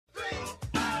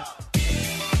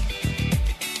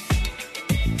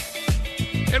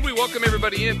welcome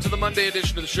everybody into the Monday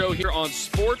edition of the show here on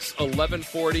Sports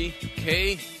 1140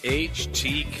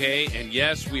 KHTK. And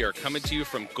yes, we are coming to you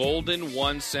from Golden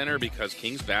One Center because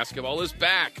Kings basketball is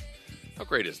back. How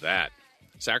great is that?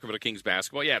 Sacramento Kings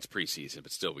basketball, yeah, it's preseason,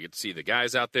 but still, we get to see the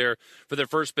guys out there for their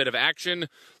first bit of action.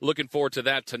 Looking forward to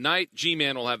that tonight.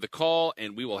 G-Man will have the call,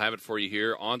 and we will have it for you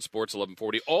here on Sports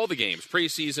 1140. All the games,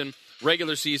 preseason,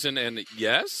 regular season, and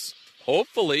yes,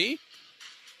 hopefully,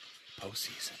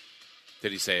 postseason.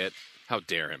 Did he say it? How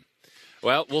dare him?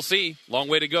 Well, we'll see. Long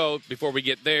way to go before we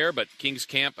get there, but Kings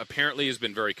camp apparently has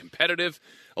been very competitive.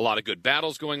 A lot of good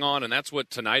battles going on, and that's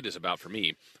what tonight is about for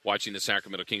me, watching the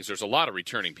Sacramento Kings. There's a lot of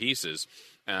returning pieces.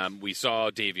 We saw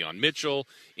Davion Mitchell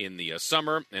in the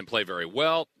summer and play very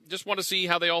well. Just want to see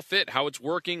how they all fit, how it's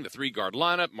working, the three-guard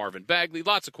lineup, Marvin Bagley,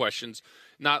 lots of questions.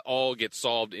 Not all get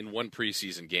solved in one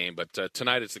preseason game, but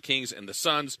tonight it's the Kings and the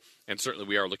Suns, and certainly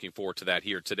we are looking forward to that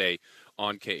here today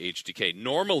on KHTK.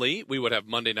 Normally, we would have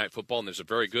Monday Night Football, and there's a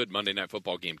very good Monday Night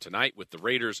Football game tonight with the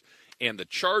Raiders and the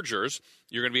Chargers.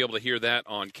 You're going to be able to hear that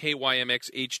on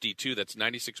KYMX HD2. That's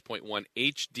 96.1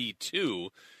 HD2.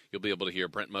 You'll be able to hear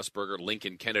Brent Musburger,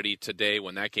 Lincoln Kennedy today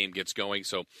when that game gets going.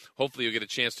 So hopefully you'll get a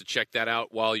chance to check that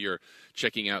out while you're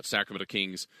checking out Sacramento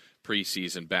Kings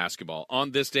preseason basketball.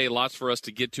 On this day, lots for us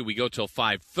to get to. We go till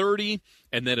 5:30,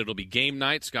 and then it'll be game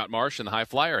night. Scott Marsh and the High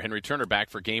Flyer, Henry Turner,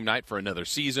 back for game night for another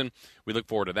season. We look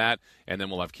forward to that, and then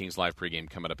we'll have Kings Live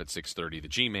pregame coming up at 6:30. The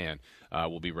G-Man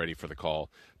will be ready for the call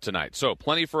tonight. So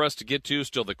plenty for us to get to.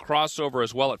 Still the crossover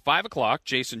as well at 5 o'clock.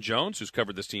 Jason Jones, who's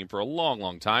covered this team for a long,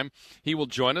 long time, he will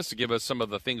join us to give us some of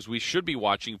the things we should be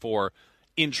watching for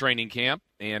in training camp,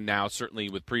 and now certainly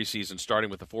with preseason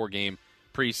starting with the 4-game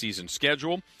preseason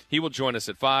schedule. He will join us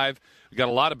at 5. We've got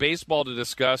a lot of baseball to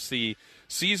discuss. The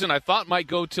season I thought might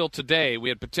go till today. We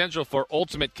had potential for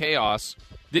ultimate chaos.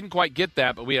 Didn't quite get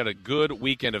that, but we had a good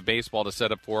weekend of baseball to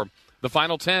set up for the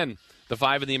final 10. The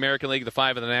 5 in the American League, the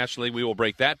 5 in the National League. We will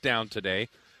break that down today.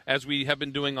 As we have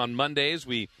been doing on Mondays,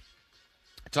 we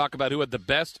talk about who had the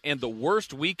best and the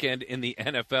worst weekend in the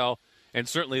NFL, and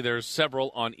certainly there's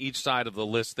several on each side of the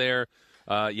list there.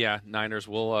 Niners,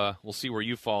 we'll see where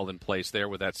you fall in place there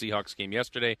with that Seahawks game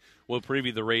yesterday. We'll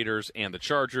preview the Raiders and the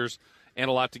Chargers, and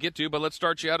a lot to get to. But let's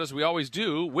start you out, as we always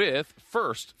do, with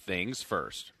First Things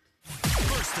First.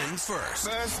 First things first.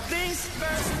 First things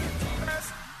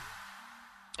first.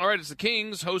 All right, it's the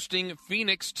Kings hosting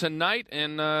Phoenix tonight,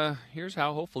 and here's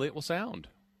how hopefully it will sound.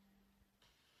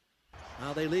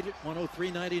 Now they lead it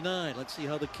 103-99. Let's see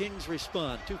how the Kings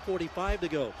respond. 2:45 to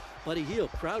go. Buddy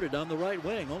Hield crowded on the right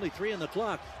wing. Only 3 on the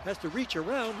clock. Has to reach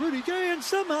around. Rudy Gay, and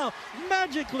somehow,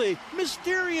 magically,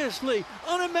 mysteriously,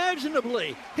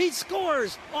 unimaginably, he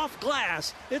scores off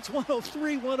glass. It's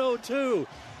 103-102.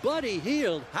 Buddy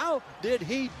Hield, how did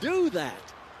he do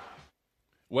that?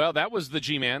 Well, that was the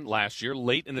G-Man last year,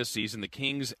 late in the season, the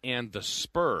Kings and the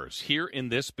Spurs here in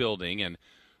this building, and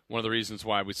one of the reasons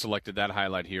why we selected that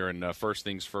highlight here in First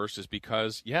Things First is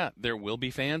because, there will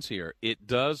be fans here. It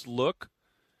does look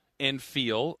and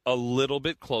feel a little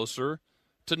bit closer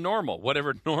to normal,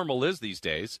 whatever normal is these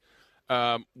days.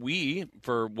 We,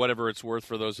 for whatever it's worth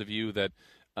for those of you that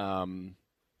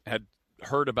had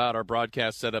heard about our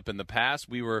broadcast setup in the past,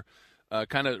 we were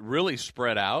kind of really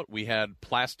spread out. We had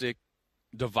plastic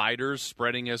dividers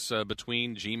spreading us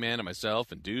between G-Man and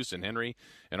myself and Deuce and Henry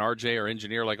and RJ, our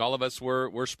engineer. Like, all of us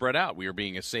were spread out. We were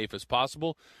being as safe as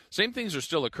possible. Same things are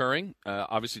still occurring.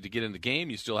 Obviously, to get in the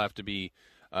game, you still have to be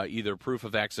either proof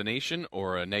of vaccination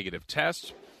or a negative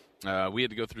test. We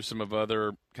had to go through some of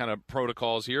other kind of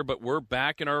protocols here, but we're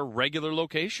back in our regular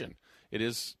location. It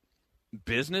is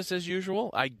business as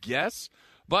usual, I guess,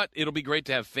 but it'll be great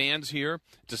to have fans here,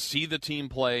 to see the team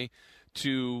play,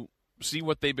 to see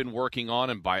what they've been working on,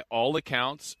 and by all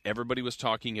accounts, everybody was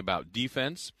talking about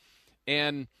defense.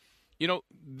 And,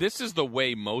 this is the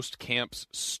way most camps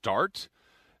start.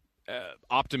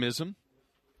 Optimism,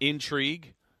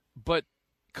 intrigue, but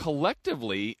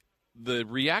collectively, the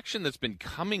reaction that's been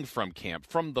coming from camp,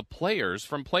 from the players,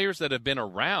 from players that have been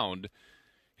around,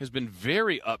 has been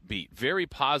very upbeat, very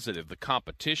positive. The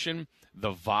competition,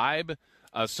 the vibe,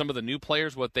 some of the new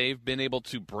players, what they've been able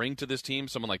to bring to this team,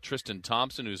 someone like Tristan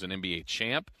Thompson, who's an NBA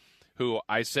champ, who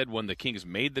I said when the Kings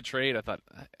made the trade, I thought,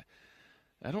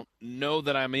 I don't know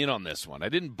that I'm in on this one. I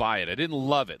didn't buy it. I didn't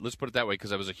love it. Let's put it that way,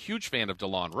 because I was a huge fan of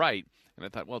DeLon Wright, and I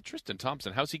thought, well, Tristan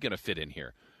Thompson, how's he going to fit in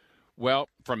here? Well,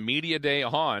 from media day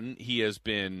on, he has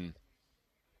been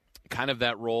kind of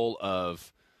that role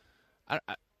of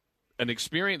an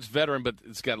experienced veteran, but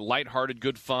it's got lighthearted,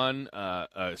 good fun,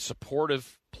 a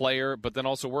supportive player, but then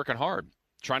also working hard,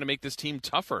 trying to make this team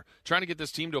tougher, trying to get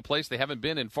this team to a place they haven't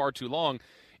been in far too long.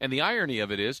 And the irony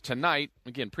of it is, tonight,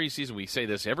 again, preseason, we say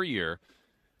this every year,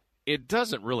 it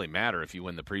doesn't really matter if you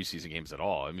win the preseason games at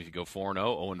all. I mean, if you go 4-0,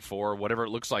 0-4, whatever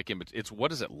it looks like, it's what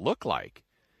does it look like?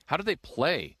 How do they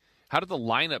play? How do the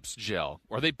lineups gel?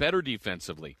 Are they better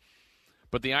defensively?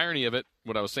 But the irony of it,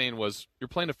 what I was saying was, you're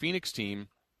playing a Phoenix team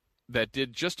that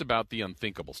did just about the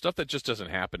unthinkable, stuff that just doesn't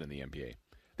happen in the NBA.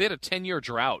 They had a 10-year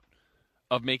drought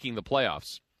of making the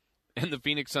playoffs. And the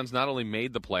Phoenix Suns not only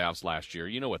made the playoffs last year,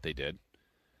 you know what they did.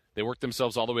 They worked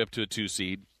themselves all the way up to a 2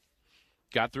 seed,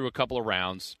 got through a couple of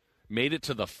rounds, made it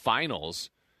to the finals,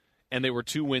 and they were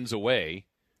 2 wins away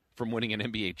from winning an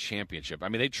NBA championship. I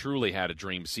mean, they truly had a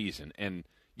dream season. And,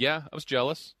 yeah, I was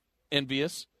jealous,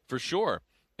 envious, for sure.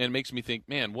 And it makes me think,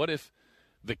 man, what if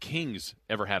the Kings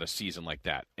ever had a season like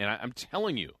that? And I'm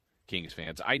telling you, Kings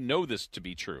fans, I know this to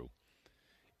be true.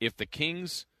 If the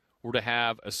Kings were to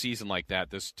have a season like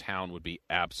that, this town would be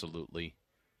absolutely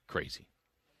crazy.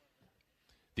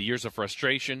 The years of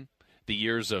frustration, the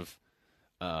years of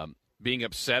being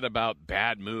upset about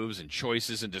bad moves and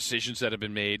choices and decisions that have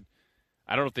been made,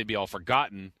 I don't know if they'd be all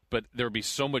forgotten, but there would be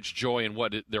so much joy in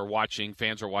what they're watching,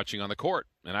 fans are watching on the court.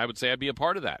 And I would say I'd be a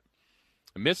part of that.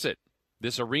 I miss it.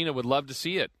 This arena would love to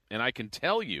see it. And I can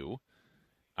tell you,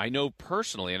 I know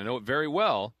personally, and I know it very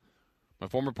well, my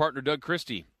former partner, Doug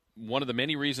Christie, one of the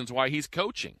many reasons why he's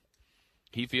coaching.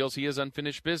 He feels he has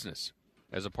unfinished business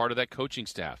as a part of that coaching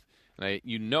staff. And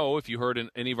if you heard in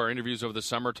any of our interviews over the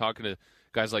summer talking to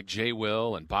guys like Jay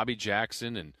Will and Bobby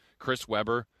Jackson and Chris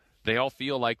Webber, they all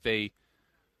feel like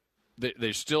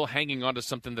they're still hanging on to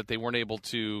something that they weren't able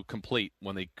to complete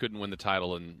when they couldn't win the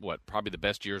title in probably the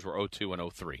best years were 2002 and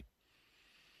 2003.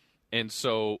 And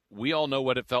so we all know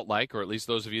what it felt like, or at least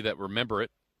those of you that remember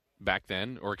it back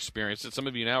then or experienced it. Some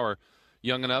of you now are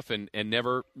young enough and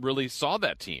never really saw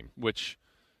that team, which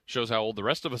shows how old the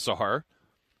rest of us are.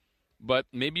 But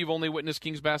maybe you've only witnessed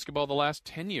Kings basketball the last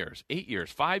 10 years, 8 years,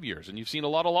 5 years, and you've seen a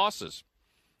lot of losses.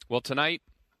 Well, tonight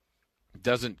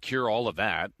doesn't cure all of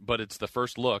that, but it's the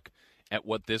first look at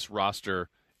what this roster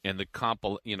and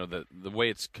the way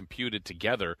it's computed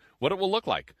together, what it will look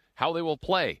like, how they will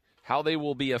play, how they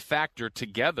will be a factor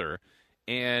together,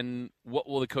 and what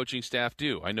will the coaching staff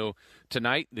do. I know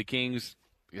tonight the Kings,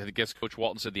 I guess Coach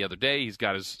Walton said the other day, he's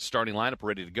got his starting lineup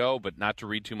ready to go, but not to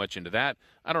read too much into that.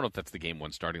 I don't know if that's the game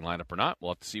one starting lineup or not.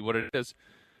 We'll have to see what it is.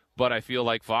 But I feel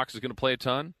like Fox is going to play a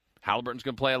ton. Halliburton's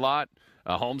going to play a lot.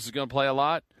 Holmes is going to play a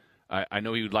lot. I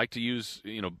know he would like to use,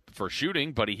 for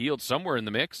shooting, but he healed somewhere in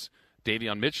the mix.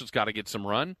 Davion Mitchell's got to get some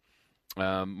run.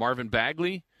 Marvin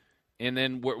Bagley. And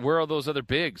then where are those other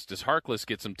bigs? Does Harkless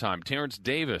get some time? Terrence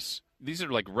Davis. These are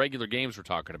like regular games we're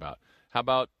talking about. How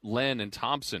about Len and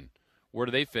Thompson? Where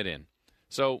do they fit in?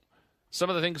 So some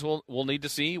of the things we'll need to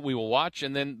see, we will watch,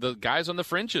 and then the guys on the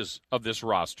fringes of this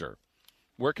roster,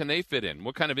 where can they fit in?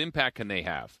 What kind of impact can they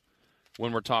have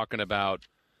when we're talking about,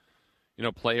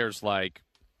 players like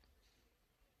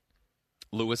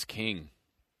Louis King,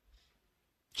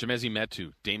 Chimezie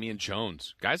Metu, Damian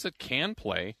Jones, guys that can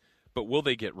play, but will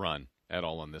they get run at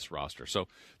all on this roster? So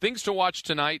things to watch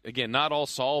tonight. Again, not all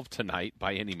solved tonight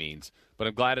by any means, but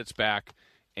I'm glad it's back.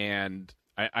 And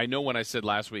I know when I said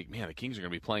last week, man, the Kings are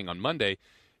going to be playing on Monday,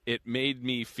 it made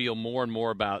me feel more and more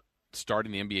about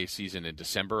starting the NBA season in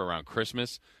December around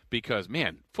Christmas because,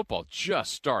 man, football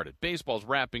just started. Baseball's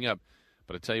wrapping up.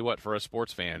 But I tell you what, for us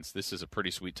sports fans, this is a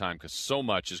pretty sweet time because so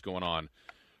much is going on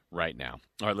right now.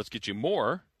 All right, let's get you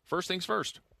more. First things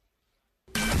first.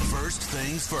 First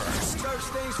things first. First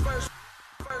things first.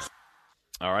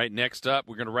 All right, next up,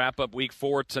 we're going to wrap up Week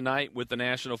 4 tonight with the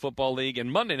National Football League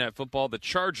and Monday Night Football, the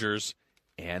Chargers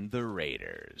and the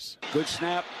Raiders. Good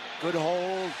snap, good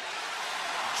hold.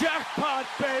 Jackpot,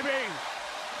 baby!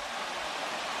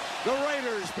 The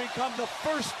Raiders become the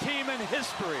first team in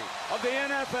history of the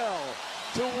NFL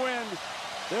to win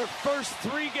their first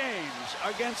 3 games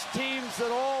against teams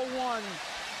that all won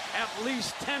at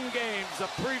least 10 games the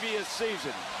previous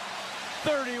season.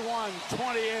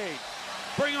 31-28.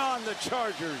 Bring on the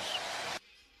Chargers.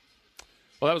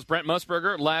 Well, that was Brent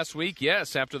Musburger last week.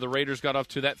 Yes, after the Raiders got off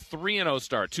to that 3-0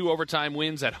 start. 2 overtime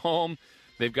wins at home.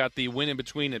 They've got the win in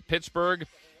between at Pittsburgh.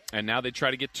 And now they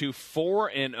try to get to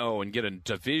 4-0 and get a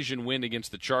division win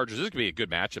against the Chargers. This could be a good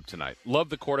matchup tonight. Love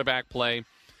the quarterback play.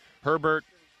 Herbert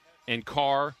and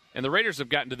Carr. And the Raiders have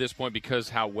gotten to this point because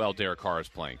how well Derek Carr is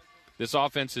playing. This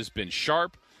offense has been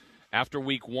sharp. After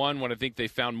Week 1, when I think they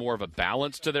found more of a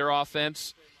balance to their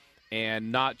offense,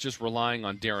 and not just relying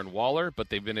on Darren Waller, but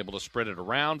they've been able to spread it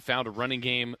around, found a running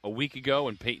game a week ago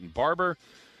in Peyton Barber,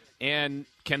 and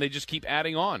can they just keep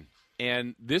adding on?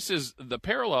 And this is the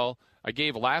parallel I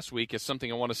gave last week is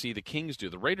something I want to see the Kings do.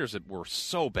 The Raiders were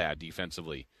so bad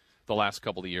defensively the last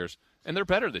couple of years, and they're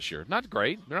better this year. Not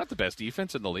great. They're not the best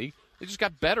defense in the league. They just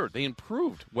got better. They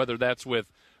improved, whether that's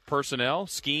with personnel,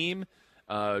 scheme,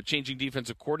 changing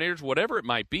defensive coordinators, whatever it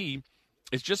might be.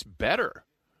 It's just better.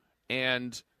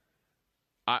 And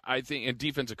I think, and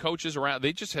defensive coaches around,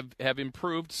 they just have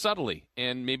improved subtly,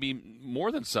 and maybe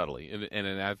more than subtly.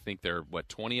 And I think they're,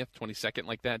 20th, 22nd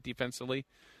like that defensively.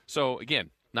 So,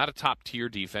 again, not a top-tier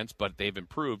defense, but they've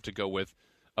improved to go with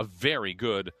a very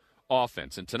good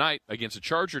offense. And tonight, against a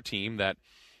Charger team that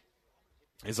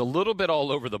is a little bit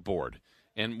all over the board.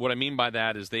 And what I mean by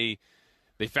that is they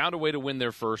found a way to win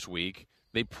their first week.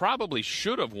 They probably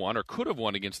should have won or could have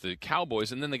won against the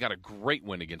Cowboys, and then they got a great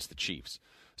win against the Chiefs.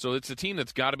 So it's a team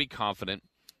that's got to be confident.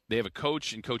 They have a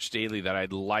coach in Coach Staley that I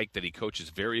like, that he coaches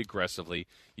very aggressively.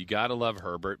 You got to love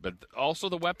Herbert, but also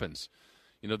the weapons,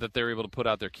 that they're able to put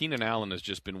out there. Keenan Allen has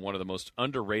just been one of the most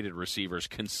underrated receivers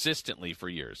consistently for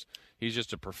years. He's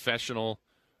just a professional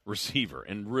receiver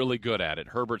and really good at it.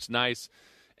 Herbert's nice.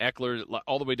 Eckler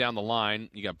all the way down the line.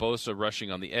 You got Bosa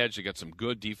rushing on the edge. You got some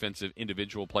good defensive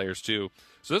individual players too.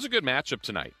 So this is a good matchup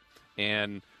tonight,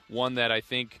 and one that I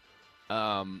think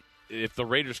if the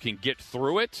Raiders can get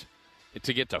through it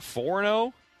to get to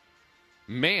 4-0,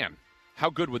 man, how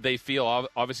good would they feel?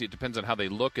 Obviously, it depends on how they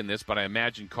look in this, but I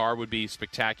imagine Carr would be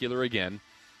spectacular again,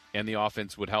 and the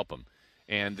offense would help them.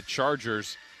 And the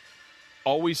Chargers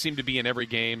always seem to be in every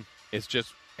game. It's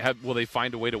just, will they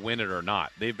find a way to win it or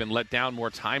not? They've been let down more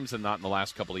times than not in the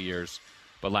last couple of years,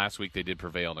 but last week they did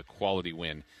prevail in a quality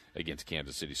win against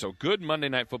Kansas City. So good Monday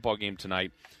Night Football game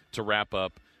tonight to wrap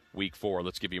up Week 4.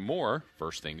 Let's give you more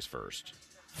First Things First.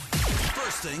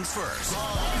 First things first.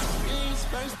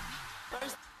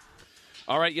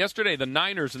 All right, yesterday, the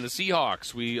Niners and the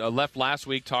Seahawks. We left last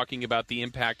week talking about the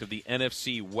impact of the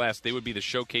NFC West. They would be the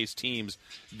showcase teams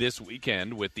this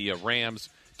weekend, with the Rams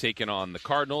taking on the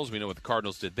Cardinals. We know what the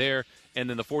Cardinals did there. And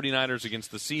then the 49ers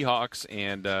against the Seahawks.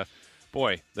 And,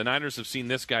 boy, the Niners have seen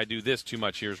this guy do this too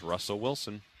much. Here's Russell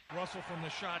Wilson. Russell from the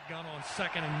shotgun on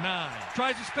 2nd and 9.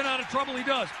 Tries to spin out of trouble. He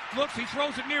does. Looks. He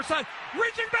throws it near side.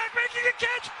 Reaching back, making a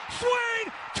catch.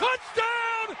 Swing.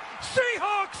 Touchdown.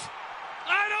 Seahawks.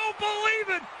 I don't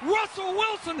believe it. Russell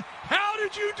Wilson, how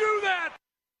did you do that?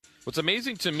 What's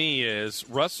amazing to me is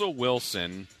Russell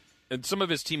Wilson and some of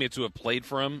his teammates who have played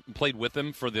with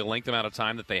him for the length amount of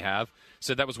time that they have,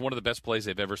 said that was one of the best plays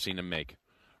they've ever seen him make.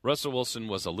 Russell Wilson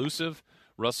was elusive.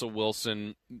 Russell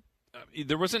Wilson,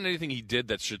 there wasn't anything he did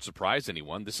that should surprise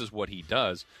anyone. This is what he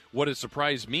does. What has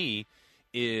surprised me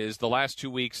is the last 2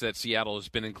 weeks that Seattle has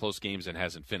been in close games and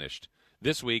hasn't finished.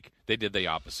 This week, they did the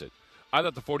opposite. I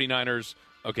thought the 49ers,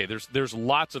 okay, there's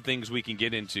lots of things we can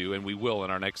get into, and we will in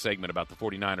our next segment about the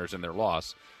 49ers and their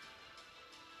loss.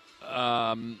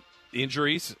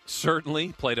 Injuries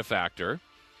certainly played a factor.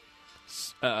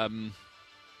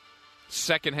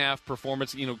 Second half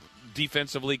performance,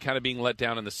 defensively kind of being let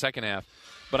down in the second half.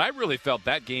 But I really felt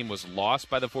that game was lost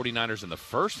by the 49ers in the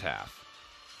first half.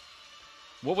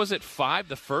 What was it, 5?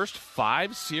 The first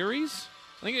 5 series?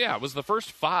 I think, yeah, it was the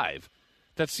first 5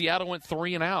 that Seattle went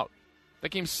 3 and out. That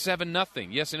game's 7-0.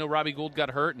 Yes, I know Robbie Gould got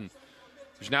hurt and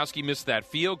Wisnowski missed that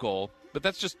field goal, but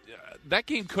that's just that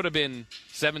game could have been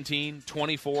 17,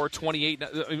 24, 28,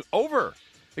 over.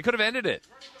 They could have ended it,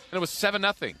 and it was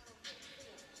 7-0.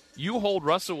 You hold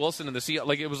Russell Wilson in the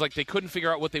Seahawks, it was like they couldn't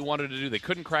figure out what they wanted to do. They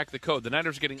couldn't crack the code. The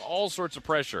Niners are getting all sorts of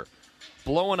pressure,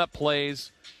 blowing up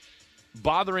plays,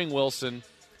 bothering Wilson.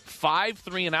 5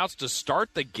 3-and-outs to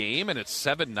start the game, and it's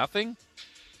 7-0.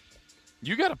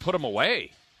 You got to put them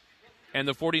away. And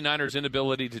the 49ers'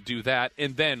 inability to do that.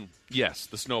 And then, yes,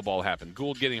 the snowball happened.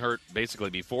 Gould getting hurt basically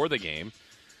before the game.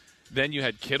 Then you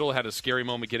had Kittle had a scary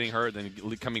moment getting hurt, then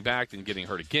coming back, then getting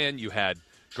hurt again. You had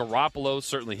Garoppolo,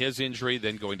 certainly his injury,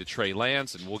 then going to Trey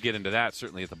Lance. And we'll get into that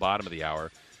certainly at the bottom of the hour,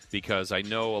 because I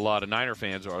know a lot of Niner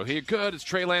fans are, here, good, it's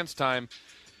Trey Lance time.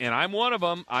 And I'm one of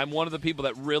them. I'm one of the people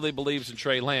that really believes in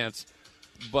Trey Lance.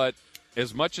 But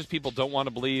as much as people don't want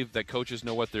to believe that coaches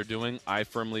know what they're doing, I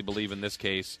firmly believe in this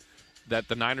case that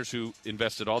the Niners, who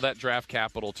invested all that draft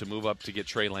capital to move up to get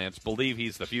Trey Lance, believe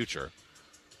he's the future.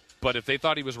 But if they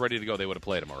thought he was ready to go, they would have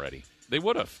played him already. They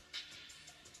would have.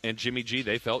 And Jimmy G,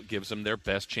 they felt, gives them their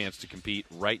best chance to compete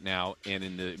right now and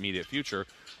in the immediate future.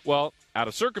 Well, out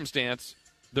of circumstance,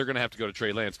 they're going to have to go to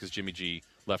Trey Lance because Jimmy G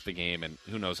left the game, and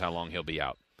who knows how long he'll be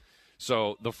out.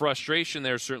 So the frustration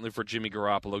there certainly for Jimmy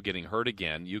Garoppolo getting hurt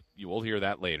again. You will hear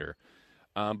that later.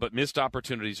 But missed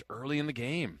opportunities early in the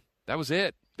game. That was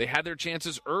it. They had their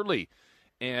chances early.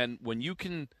 And when you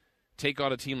can take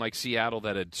on a team like Seattle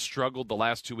that had struggled the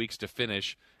last 2 weeks to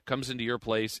finish, comes into your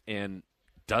place and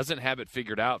doesn't have it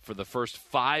figured out for the first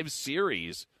 5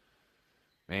 series,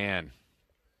 man,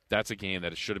 That's a game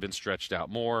that should have been stretched out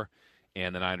more,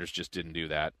 and the Niners just didn't do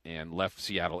that and left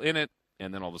Seattle in it,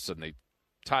 and then all of a sudden they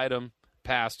tied them,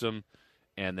 passed them,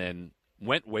 and then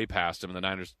went way past them, and the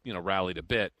Niners, rallied a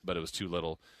bit, but it was too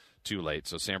little, too late.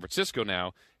 So San Francisco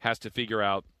now has to figure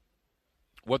out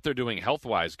what they're doing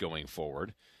health-wise going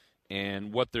forward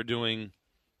and what they're doing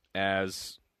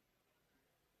as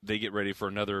they get ready for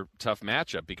another tough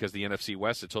matchup, because the NFC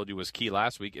West, I told you, was key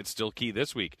last week. It's still key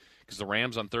this week because the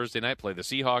Rams on Thursday night play the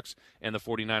Seahawks, and the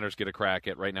 49ers get a crack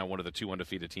at right now one of the 2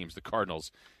 undefeated teams, the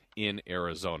Cardinals, in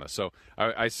Arizona. So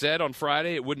I said on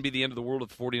Friday it wouldn't be the end of the world if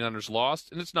the 49ers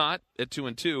lost, and it's not at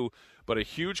 2-2, but a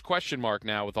huge question mark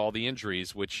now with all the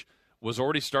injuries, which was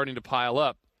already starting to pile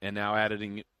up, and now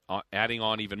adding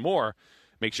on even more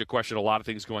makes you question a lot of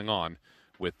things going on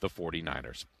with the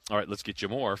 49ers. All right, let's get you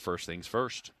more First Things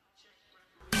First.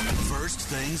 First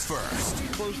things first.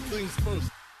 First things first.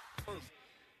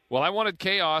 Well, I wanted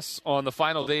chaos on the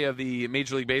final day of the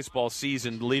Major League Baseball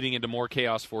season, leading into more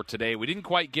chaos for today. We didn't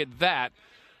quite get that,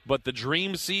 but the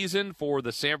dream season for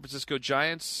the San Francisco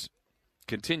Giants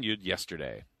continued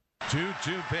yesterday. 2-2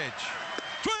 pitch.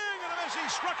 Swing and a miss. He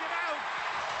struck it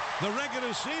out. The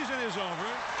regular season is over,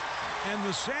 and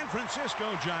the San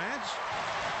Francisco Giants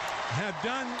have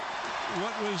done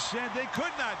what was said they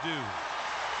could not do.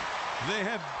 They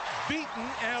have beaten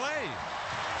L.A.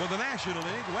 for the National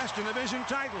League Western Division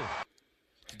title.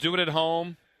 To do it at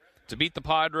home, to beat the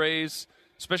Padres,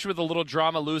 especially with a little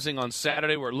drama losing on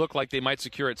Saturday where it looked like they might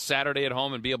secure it Saturday at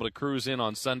home and be able to cruise in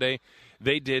on Sunday.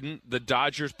 They didn't. The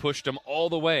Dodgers pushed them all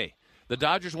the way. The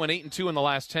Dodgers went 8-2 in the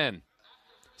last 10.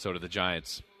 So did the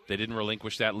Giants. They didn't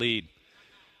relinquish that lead.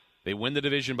 They win the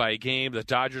division by a game. The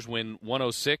Dodgers win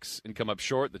 106 and come up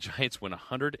short. The Giants win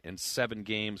 107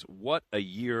 games. What a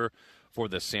year for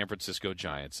the San Francisco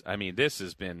Giants. I mean, this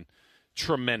has been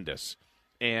tremendous.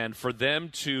 And for them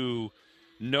to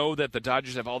know that the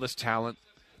Dodgers have all this talent,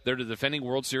 they're the defending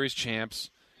World Series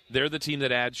champs, they're the team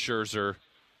that adds Scherzer,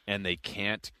 and they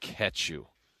can't catch you.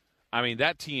 I mean,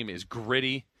 that team is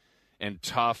gritty and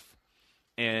tough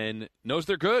and knows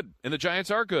they're good, and the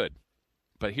Giants are good.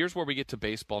 But here's where we get to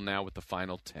baseball now with the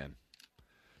final 10.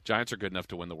 Giants are good enough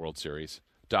to win the World Series.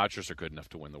 Dodgers are good enough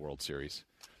to win the World Series.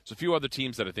 There's a few other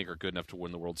teams that I think are good enough to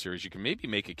win the World Series. You can maybe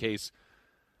make a case.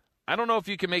 I don't know if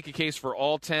you can make a case for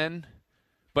all 10,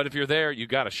 but if you're there, you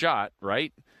got a shot,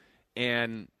 right?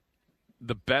 And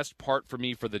the best part for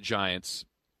me for the Giants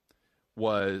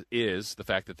is the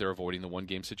fact that they're avoiding the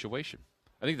one-game situation.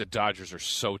 I think the Dodgers are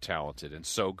so talented and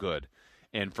so good.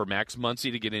 And for Max Muncy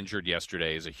to get injured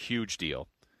yesterday is a huge deal.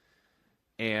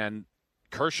 And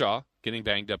Kershaw getting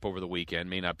banged up over the weekend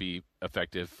may not be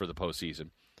effective for the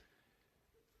postseason.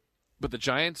 But the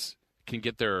Giants can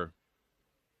get their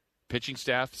pitching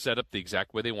staff set up the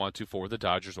exact way they want to for the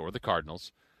Dodgers or the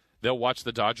Cardinals. They'll watch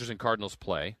the Dodgers and Cardinals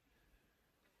play.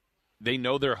 They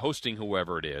know they're hosting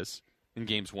whoever it is in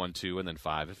games 1, 2, and then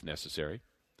 5 if necessary.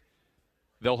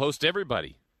 They'll host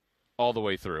everybody all the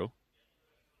way through.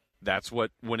 That's what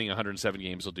winning 107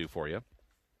 games will do for you.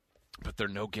 But there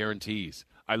are no guarantees.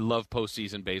 I love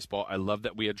postseason baseball. I love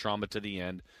that we had drama to the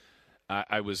end.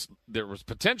 There was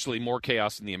potentially more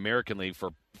chaos in the American League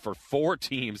for 4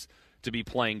 teams to be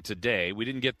playing today. We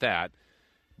didn't get that.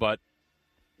 But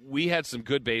we had some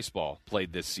good baseball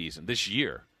played this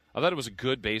year. I thought it was a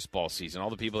good baseball season.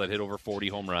 All the people that hit over 40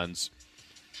 home runs.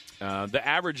 The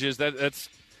average is that's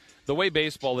the way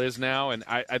baseball is now, and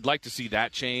I'd like to see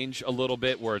that change a little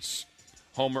bit where it's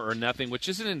homer or nothing, which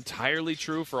isn't entirely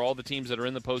true for all the teams that are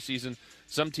in the postseason.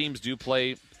 Some teams do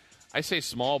play, I say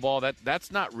small ball.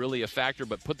 That's not really a factor,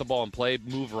 but put the ball in play,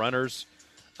 move runners,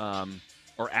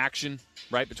 or action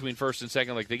right between first and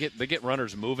second. Like they get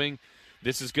runners moving.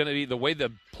 This is going to be the way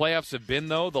the playoffs have been,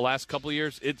 though, the last couple of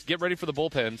years. It's get ready for the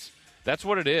bullpens. That's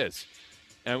what it is.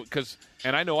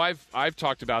 And I know I've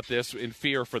talked about this in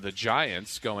fear for the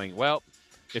Giants, going, well,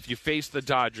 if you face the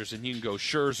Dodgers and you can go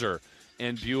Scherzer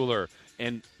and Buehler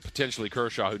and potentially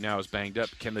Kershaw, who now is banged up,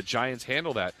 can the Giants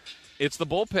handle that? It's the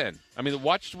bullpen. I mean,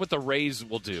 watch what the Rays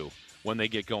will do when they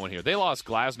get going here. They lost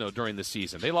Glasnow during the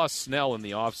season. They lost Snell in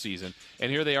the offseason,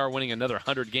 and here they are winning another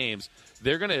 100 games.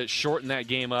 They're going to shorten that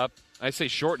game up. I say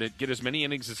shorten it, get as many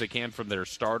innings as they can from their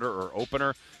starter or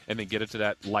opener, and then get it to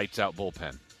that lights-out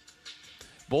bullpen.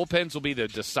 Bullpens will be the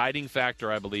deciding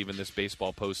factor, I believe, in this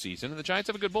baseball postseason. And the Giants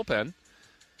have a good bullpen,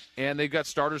 and they've got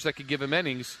starters that could give them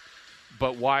innings.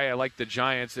 But why I like the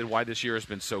Giants and why this year has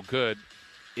been so good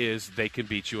is they can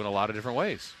beat you in a lot of different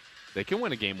ways. They can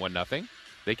win a game 1-0.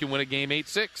 They can win a game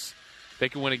 8-6. They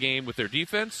can win a game with their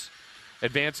defense,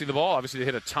 advancing the ball. Obviously, they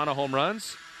hit a ton of home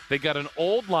runs. They got an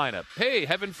old lineup. Hey,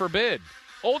 heaven forbid,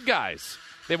 old guys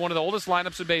They have one of the oldest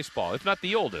lineups in baseball, if not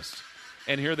the oldest.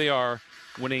 And here they are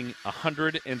winning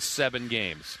 107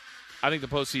 games. I think the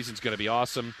postseason's going to be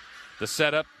awesome. The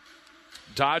setup,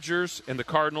 Dodgers and the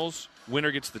Cardinals.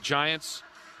 Winner gets the Giants.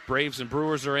 Braves and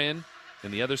Brewers are in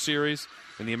the other series.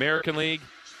 In the American League,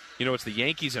 it's the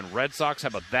Yankees and Red Sox. How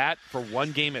about that for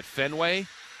one game at Fenway,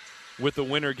 with the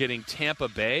winner getting Tampa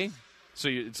Bay? So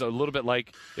it's a little bit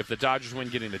like if the Dodgers win,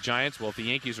 getting the Giants. Well, if the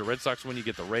Yankees or Red Sox win, you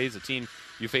get the Rays, a team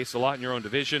you face a lot in your own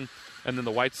division. And then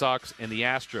the White Sox and the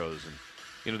Astros.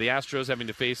 And, the Astros having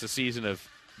to face a season of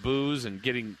booze and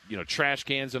getting, trash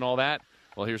cans and all that.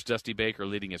 Well, here's Dusty Baker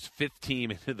leading his 5th team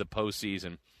into the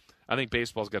postseason. I think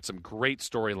baseball's got some great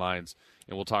storylines,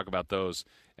 and we'll talk about those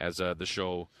as the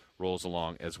show rolls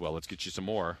along as well. Let's get you some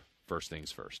more First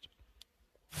Things First.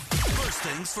 First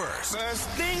things first. First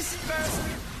things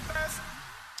first.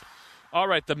 All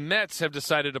right, the Mets have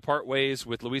decided to part ways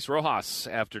with Luis Rojas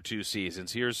after 2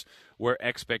 seasons. Here's where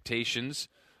expectations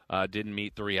didn't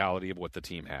meet the reality of what the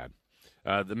team had.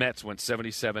 The Mets went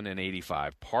 77 and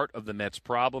 85. Part of the Mets'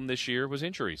 problem this year was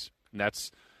injuries. And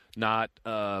that's not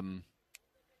a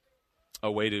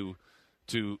way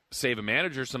to save a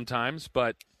manager sometimes,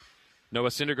 but Noah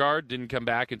Syndergaard didn't come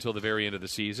back until the very end of the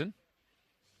season.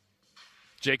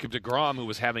 Jacob deGrom, who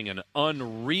was having an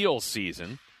unreal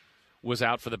season, was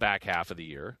out for the back half of the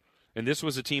year. And this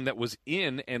was a team that was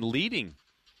in and leading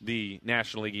the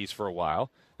National League East for a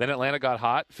while. Then Atlanta got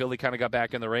hot. Philly kind of got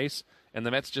back in the race. And the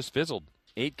Mets just fizzled.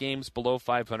 8 games below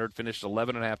 500, finished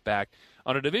 11.5 back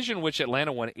on a division which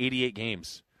Atlanta won 88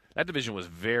 games. That division was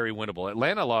very winnable.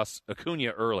 Atlanta lost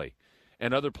Acuna early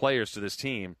and other players to this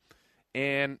team.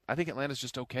 And I think Atlanta's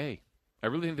just okay. I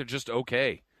really think they're just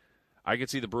okay. I could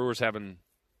see the Brewers having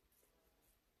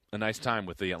a nice time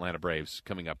with the Atlanta Braves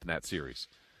coming up in that series.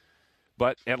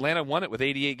 But Atlanta won it with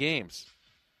 88 games.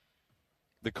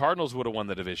 The Cardinals would have won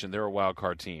the division. They're a wild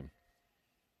card team.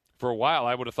 For a while,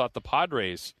 I would have thought the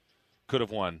Padres could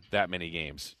have won that many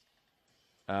games.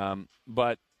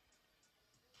 But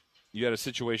you had a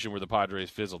situation where the Padres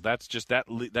fizzled. That's just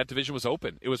that division was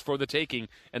open. It was for the taking,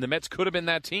 and the Mets could have been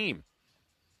that team.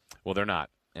 Well, they're not,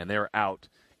 and they're out.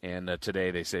 And today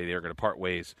they say they're going to part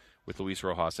ways with Luis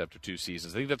Rojas after 2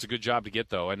 seasons. I think that's a good job to get,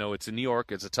 though. I know it's in New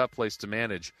York. It's a tough place to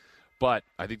manage. But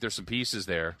I think there's some pieces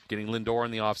there. Getting Lindor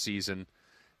in the offseason,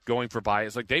 going for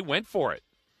Baez. Like, they went for it.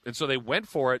 And so they went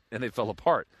for it, and they fell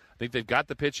apart. I think they've got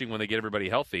the pitching when they get everybody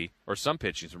healthy, or some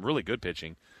pitching, some really good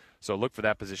pitching. So look for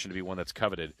that position to be one that's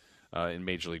coveted in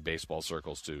Major League Baseball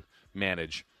circles to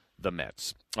manage the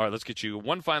Mets. All right, let's get you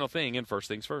one final thing in First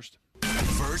Things First.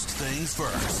 First things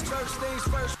first. First things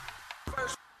first.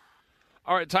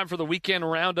 All right, time for the weekend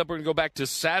roundup. We're going to go back to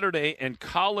Saturday and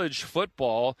college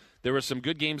football. There were some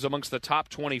good games amongst the top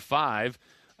 25.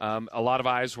 A lot of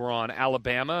eyes were on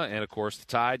Alabama, and, of course, the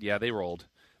Tide. Yeah, they rolled.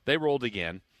 They rolled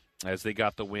again as they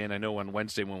got the win. I know on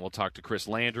Wednesday when we'll talk to Chris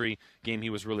Landry, game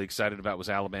he was really excited about was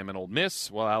Alabama and Ole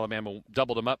Miss. Well, Alabama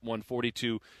doubled them up, won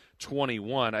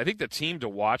 42-21. I think the team to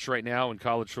watch right now in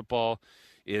college football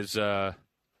is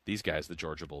these guys, the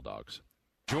Georgia Bulldogs.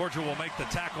 Georgia will make the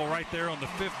tackle right there on the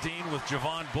 15 with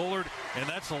Javon Bullard, and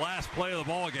that's the last play of the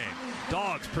ball game.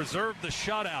 Dogs preserve the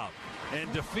shutout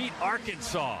and defeat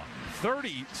Arkansas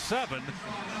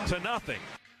 37-0.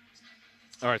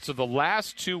 All right, so the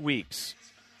last 2 weeks,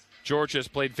 Georgia has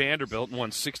played Vanderbilt and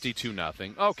won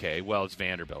 62-0. Okay, well, it's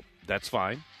Vanderbilt. That's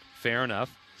fine. Fair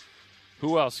enough.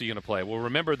 Who else are you going to play? Well,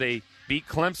 remember they beat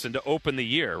Clemson to open the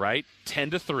year, right?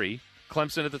 10-3.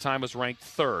 Clemson at the time was ranked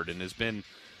 3rd and has been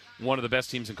one of the best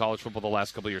teams in college football the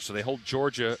last couple of years. So they hold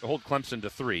Clemson to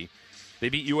 3. They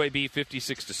beat UAB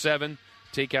 56-7,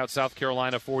 take out South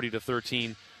Carolina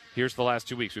 40-13. Here's the last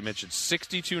 2 weeks. We mentioned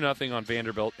 62-0 on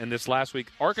Vanderbilt, and this last week,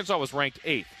 Arkansas was ranked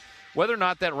 8th. Whether or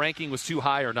not that ranking was too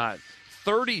high or not,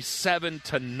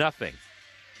 37-0.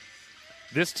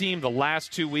 This team, the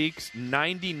last 2 weeks,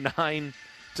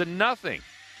 99-0.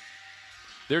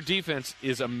 Their defense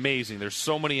is amazing. There's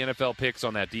so many NFL picks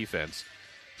on that defense.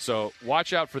 So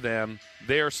watch out for them.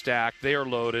 They are stacked. They are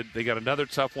loaded. They got another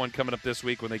tough one coming up this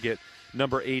week when they get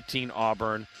number 18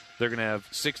 Auburn. They're going to have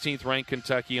 16th ranked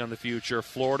Kentucky on the future,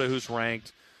 Florida, who's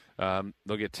ranked.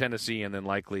 They'll get Tennessee, and then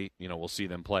likely, we'll see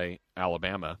them play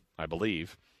Alabama, I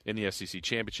believe, in the SEC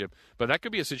championship. But that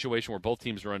could be a situation where both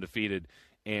teams are undefeated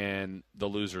and the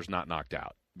loser's not knocked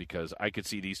out, because I could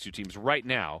see these two teams right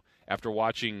now, after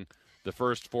watching the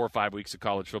first 4 or 5 weeks of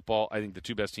college football, I think the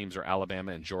two best teams are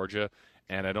Alabama and Georgia,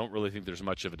 and I don't really think there's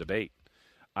much of a debate.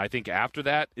 I think after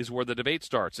that is where the debate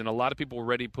starts, and a lot of people were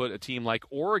ready to put a team like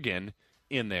Oregon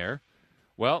in there.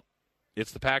 Well,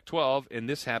 it's the Pac-12, and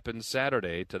this happens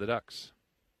Saturday to the Ducks.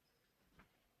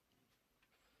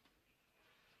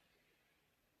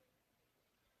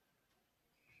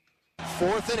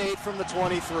 4th and 8 from the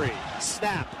 23.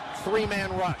 Snap.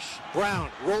 3-man rush. Brown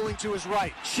rolling to his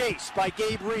right. Chased by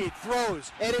Gabe Reed.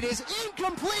 Throws. And it is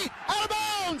incomplete. Out of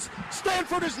bounds.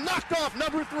 Stanford is knocked off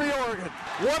number 3 Oregon.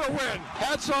 What a win.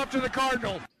 Hats off to the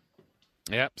Cardinal.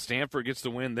 Yep, Stanford gets the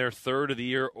win, their third of the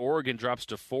year. Oregon drops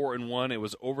to 4-1. It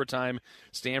was overtime.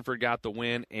 Stanford got the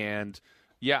win. And,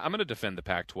 yeah, I'm going to defend the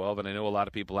Pac-12, and I know a lot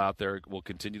of people out there will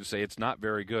continue to say it's not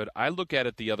very good. I look at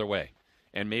it the other way,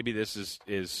 and maybe this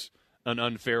is an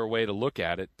unfair way to look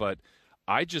at it, but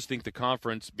I just think the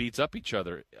conference beats up each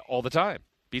other all the time,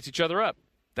 beats each other up.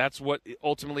 That's what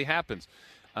ultimately happens.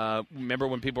 Remember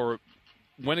when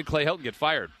did Clay Helton get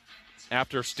fired?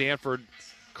 After Stanford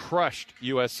crushed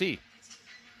USC.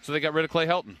 So they got rid of Clay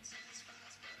Helton.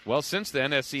 Well, since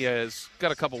then, SC has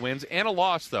got a couple wins and a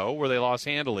loss, though, where they lost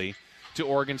handily to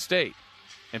Oregon State.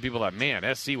 And people thought, man,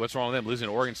 SC, what's wrong with them? Losing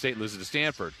to Oregon State, losing to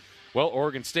Stanford. Well,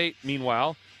 Oregon State,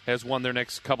 meanwhile, has won their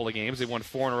next couple of games. They won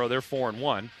 4 in a row. They're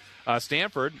 4-1.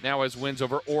 Stanford now has wins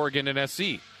over Oregon and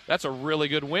SC. That's a really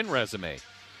good win resume.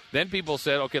 Then people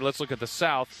said, okay, let's look at the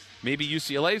South. Maybe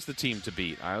UCLA's the team to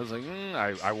beat. I was like,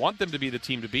 I want them to be the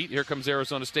team to beat. Here comes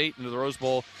Arizona State into the Rose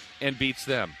Bowl and beats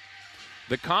them.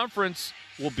 The conference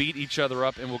will beat each other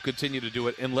up and will continue to do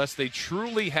it unless they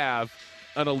truly have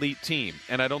an elite team.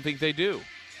 And I don't think they do.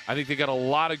 I think they got a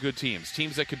lot of good teams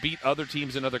that could beat other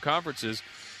teams in other conferences.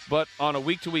 But on a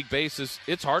week-to-week basis,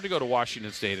 it's hard to go to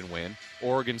Washington State and win.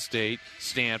 Oregon State,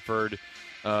 Stanford,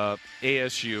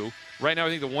 ASU. Right now, I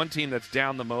think the one team that's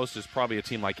down the most is probably a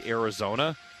team like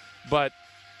Arizona. But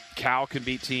Cal can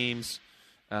beat teams.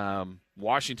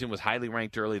 Washington was highly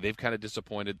ranked early. They've kind of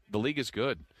disappointed. The league is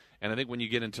good. And I think when you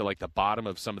get into, like, the bottom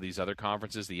of some of these other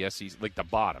conferences, the SEC, like the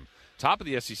bottom. Top of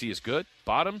the SEC is good.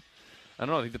 Bottom, I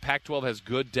don't know. I think the Pac-12 has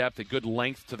good depth and good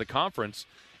length to the conference.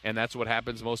 And that's what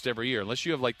happens most every year. Unless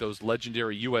you have, like, those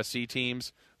legendary USC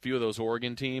teams, a few of those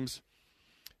Oregon teams,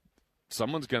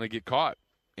 someone's going to get caught.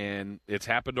 And it's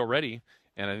happened already.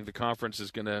 And I think the conference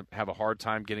is going to have a hard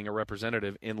time getting a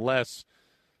representative unless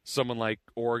someone like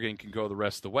Oregon can go the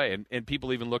rest of the way. And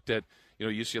people even looked at,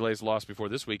 UCLA's loss before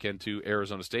this weekend to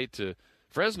Arizona State, to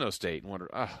Fresno State, and wondered,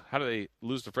 how do they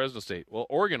lose to Fresno State? Well,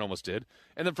 Oregon almost did.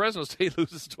 And then Fresno State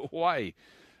loses to Hawaii.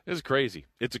 It's crazy.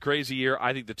 It's a crazy year.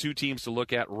 I think the two teams to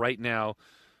look at right now,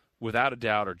 without a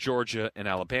doubt, are Georgia and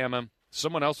Alabama.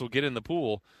 Someone else will get in the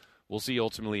pool. We'll see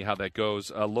ultimately how that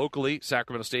goes. Locally,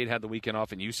 Sacramento State had the weekend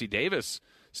off, and UC Davis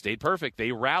stayed perfect.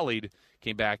 They rallied,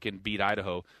 came back and beat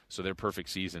Idaho, so their perfect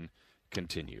season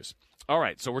continues. All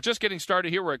right, so we're just getting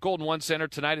started here. We're at Golden One Center.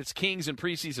 Tonight it's Kings in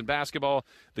preseason basketball.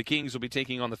 The Kings will be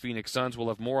taking on the Phoenix Suns. We'll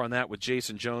have more on that with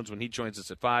Jason Jones when he joins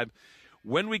us at 5.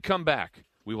 When we come back,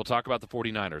 we will talk about the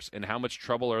 49ers and how much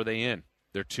trouble are they in.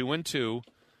 They're 2-2.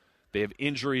 They have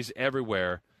injuries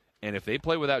everywhere. And if they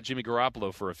play without Jimmy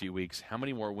Garoppolo for a few weeks, how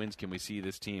many more wins can we see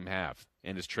this team have?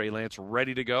 And is Trey Lance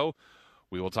ready to go?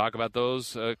 We will talk about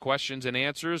those questions and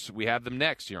answers. We have them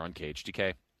next here on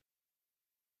KHTK.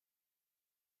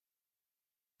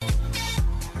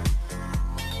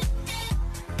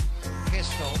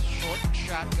 Pistol, short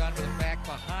shotgun with it back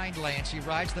behind Lance. He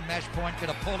rides the mesh point, going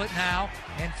to pull it now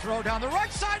and throw down the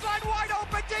right sideline, wide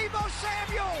open, Deebo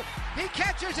Samuel. He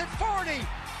catches it 40,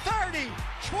 30,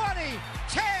 20,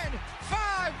 10,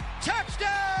 5, touchdown!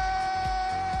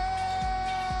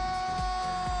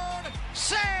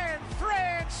 San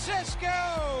Francisco!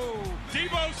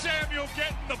 Deebo Samuel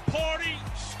getting the party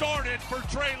started for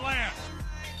Trey Lance.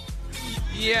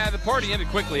 Yeah, the party ended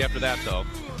quickly after that, though.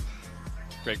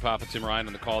 Greg Papa, Tim Ryan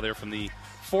on the call there from the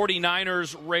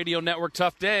 49ers radio network.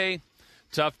 Tough day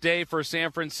for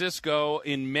San Francisco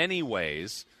in many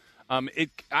ways.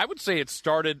 I would say it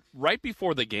started right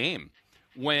before the game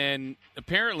when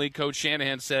apparently Coach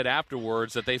Shanahan said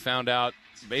afterwards that they found out,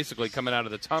 basically coming out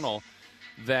of the tunnel,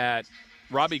 that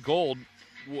Robbie Gould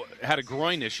had a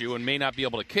groin issue and may not be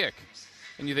able to kick.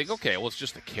 And you think, okay, well, it's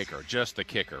just the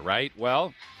kicker, right?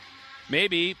 Well,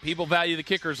 maybe people value the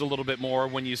kickers a little bit more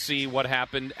when you see what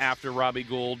happened after Robbie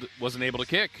Gould wasn't able to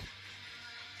kick.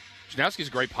 Janowski's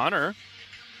a great punter.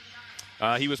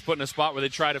 He was put in a spot where they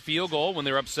tried a field goal when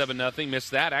they were up 7-0,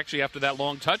 missed that. Actually, after that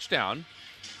long touchdown,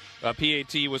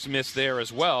 PAT was missed there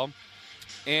as well.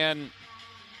 And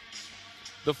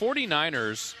the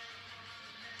 49ers,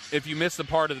 if you missed the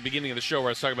part at the beginning of the show where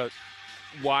I was talking about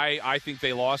why I think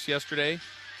they lost yesterday,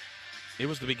 it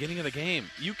was the beginning of the game.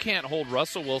 You can't hold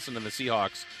Russell Wilson and the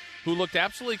Seahawks, who looked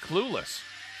absolutely clueless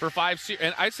for 5 series.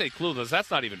 And I say clueless,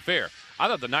 that's not even fair. I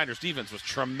thought the Niners defense was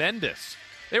tremendous.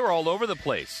 They were all over the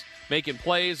place, making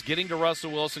plays, getting to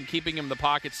Russell Wilson, keeping him in the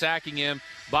pocket, sacking him,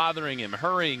 bothering him,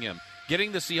 hurrying him,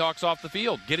 getting the Seahawks off the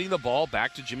field, getting the ball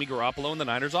back to Jimmy Garoppolo and the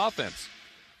Niners offense.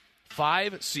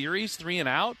 5 series, 3 and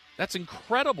out. That's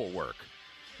incredible work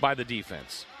by the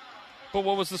defense. But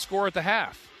what was the score at the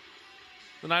half?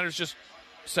 The Niners just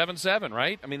 7-7,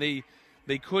 right? I mean,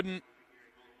 they couldn't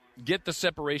get the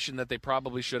separation that they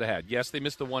probably should have had. Yes, they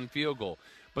missed the 1 field goal,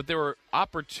 but there were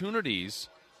opportunities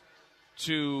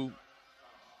to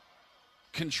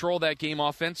control that game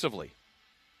offensively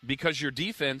because your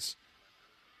defense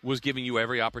was giving you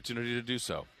every opportunity to do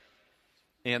so.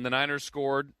 And the Niners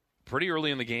scored pretty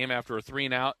early in the game after a 3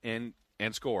 and out and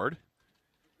scored.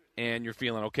 And you're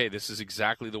feeling, okay, this is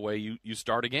exactly the way you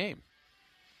start a game.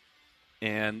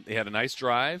 And they had a nice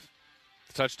drive,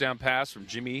 touchdown pass from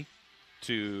Jimmy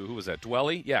to, who was that,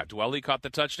 Dwelly? Yeah, Dwelly caught the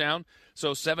touchdown.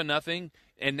 So 7-0,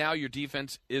 and now your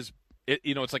defense is,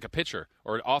 it's like a pitcher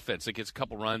or an offense that gets a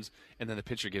couple runs, and then the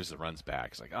pitcher gives the runs back.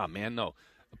 It's like, oh, man, no.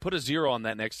 Put a 0 on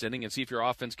that next inning and see if your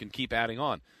offense can keep adding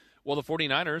on. Well, the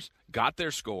 49ers got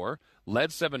their score,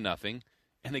 led 7-0,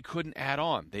 and they couldn't add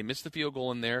on. They missed the field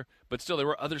goal in there, but still there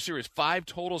were other series, 5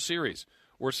 total series,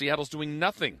 where Seattle's doing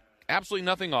nothing, absolutely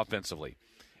nothing offensively.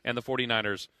 And the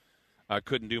 49ers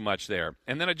couldn't do much there.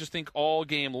 And then I just think all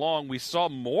game long we saw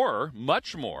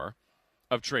much more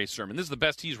of Trey Sermon. This is the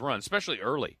best he's run, especially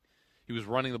early. He was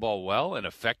running the ball well and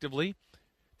effectively,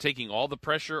 taking all the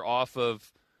pressure off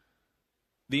of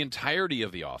the entirety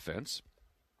of the offense.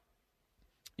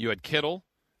 You had Kittle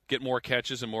get more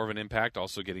catches and more of an impact,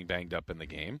 also getting banged up in the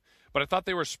game. But I thought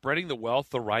they were spreading the wealth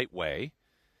the right way.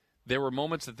 There were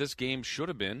moments that this game should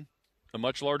have been a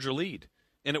much larger lead,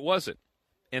 and it wasn't.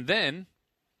 And then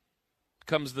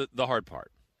comes the hard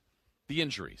part, the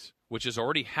injuries, which has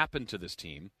already happened to this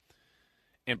team.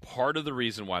 And part of the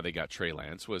reason why they got Trey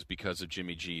Lance was because of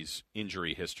Jimmy G's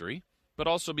injury history, but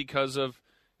also because of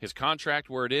his contract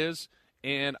where it is.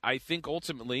 And I think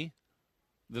ultimately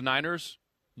the Niners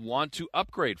want to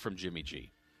upgrade from Jimmy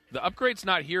G. The upgrade's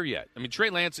not here yet. I mean, Trey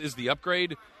Lance is the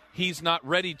upgrade. He's not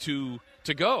ready to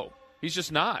go. He's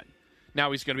just not.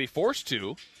 Now he's going to be forced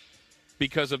to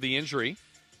because of the injury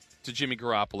to Jimmy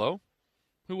Garoppolo,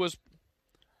 who was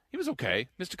okay.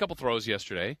 Missed a couple throws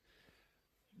yesterday.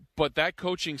 But that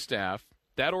coaching staff,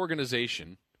 that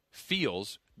organization,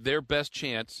 feels their best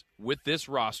chance with this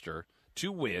roster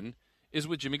to win is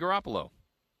with Jimmy Garoppolo.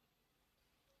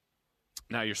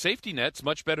 Now, your safety net's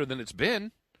much better than it's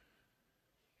been,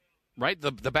 right?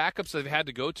 The backups they've had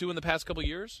to go to in the past couple of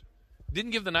years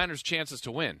didn't give the Niners chances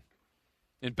to win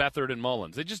in Beathard and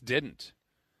Mullins. They just didn't.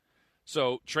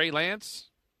 So, Trey Lance,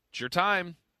 it's your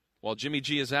time. While Jimmy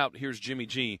G is out, here's Jimmy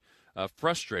G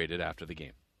frustrated after the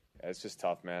game. Yeah, it's just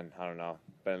tough, man. I don't know.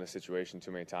 Been in this situation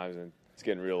too many times, and it's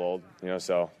getting real old,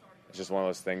 so it's just one of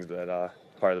those things that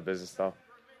part of the business, though.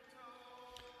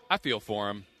 I feel for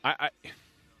him. I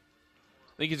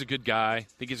think he's a good guy. I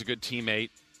think he's a good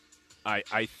teammate.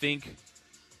 I think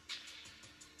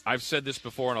I've said this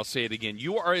before, and I'll say it again.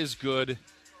 You are as good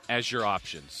as your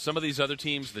options. Some of these other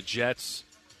teams, the Jets,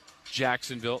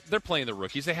 Jacksonville, they're playing the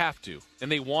rookies. They have to,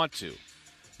 and they want to.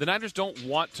 The Niners don't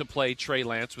want to play Trey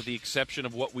Lance with the exception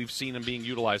of what we've seen him being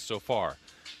utilized so far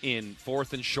in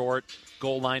 4th and short,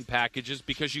 goal line packages,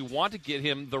 because you want to get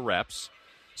him the reps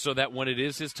so that when it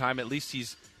is his time, at least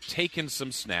he's taken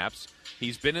some snaps.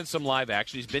 He's been in some live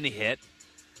action. He's been hit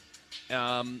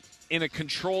in a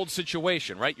controlled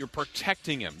situation, right? You're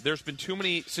protecting him. There's been too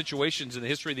many situations in the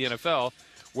history of the NFL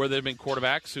where there have been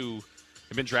quarterbacks who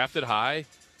have been drafted high,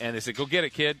 and they say, go get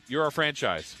it, kid. You're our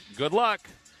franchise. Good luck.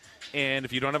 And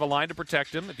if you don't have a line to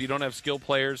protect him, if you don't have skilled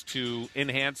players to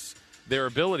enhance their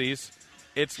abilities,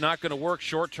 it's not going to work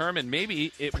short term, and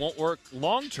maybe it won't work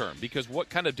long term, because what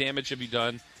kind of damage have you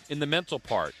done in the mental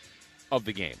part of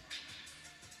the game?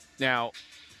 Now,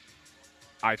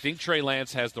 I think Trey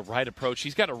Lance has the right approach.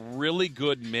 He's got a really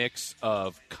good mix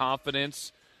of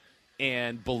confidence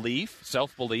and belief,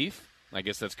 self-belief. I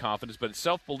guess that's confidence, but it's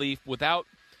self-belief without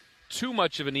too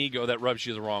much of an ego that rubs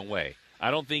you the wrong way. I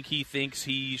don't think he thinks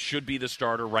he should be the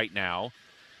starter right now,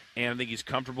 and I think he's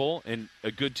comfortable and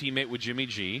a good teammate with Jimmy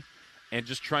G and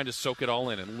just trying to soak it all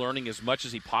in and learning as much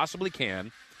as he possibly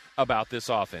can about this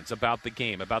offense, about the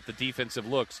game, about the defensive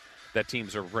looks that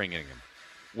teams are bringing him.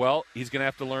 Well, he's going to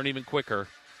have to learn even quicker,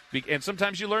 and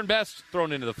sometimes you learn best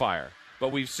thrown into the fire.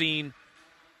 But we've seen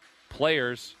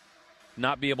players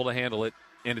not be able to handle it,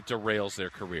 and it derails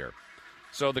their career.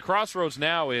 So the crossroads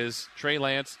now is Trey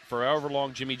Lance, for however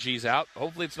long Jimmy G's out.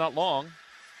 Hopefully it's not long.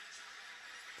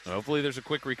 Hopefully there's a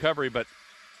quick recovery, but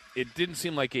it didn't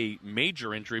seem like a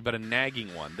major injury, but a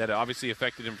nagging one that obviously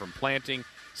affected him from planting,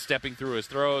 stepping through his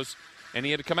throws, and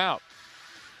he had to come out.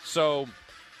 So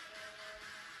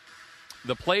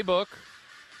the playbook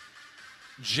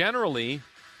generally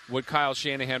what Kyle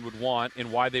Shanahan would want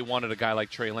and why they wanted a guy like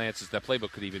Trey Lance is that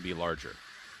playbook could even be larger.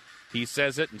 He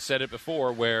says it and said it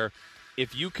before where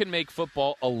if you can make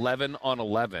football 11 on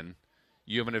 11,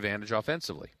 you have an advantage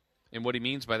offensively. And what he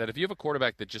means by that, if you have a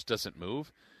quarterback that just doesn't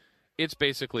move, it's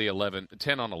basically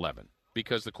 10 on 11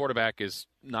 because the quarterback is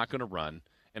not going to run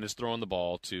and is throwing the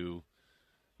ball to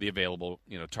the available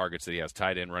targets that he has,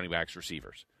 tight end, running backs,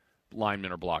 receivers.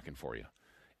 Linemen are blocking for you.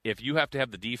 If you have to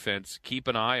have the defense keep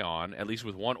an eye on, at least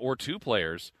with one or two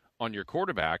players on your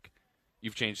quarterback,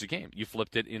 you've changed the game. You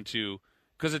flipped it into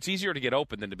 – because it's easier to get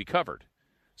open than to be covered.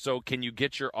 So can you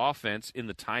get your offense in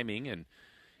the timing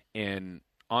and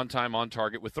on time, on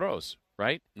target with throws,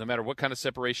 right? No matter what kind of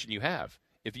separation you have.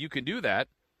 If you can do that,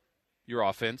 your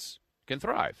offense can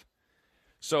thrive.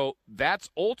 So that's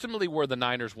ultimately where the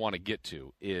Niners want to get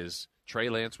to is Trey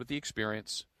Lance with the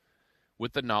experience,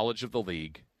 with the knowledge of the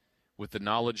league, with the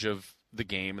knowledge of the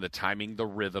game and the timing, the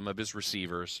rhythm of his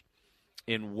receivers,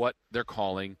 in what they're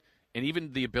calling, and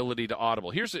even the ability to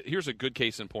audible. Here's a good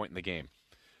case in point in the game.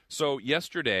 So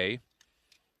yesterday,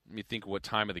 let me think what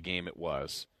time of the game it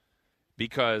was,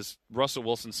 because Russell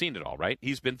Wilson's seen it all, right?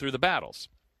 He's been through the battles.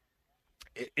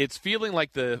 It's feeling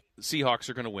like the Seahawks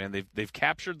are going to win. They've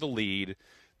captured the lead.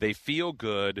 They feel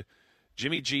good.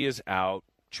 Jimmy G is out.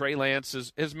 Trey Lance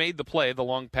has made the play, the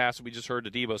long pass we just heard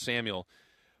to Deebo Samuel,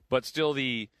 but still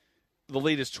the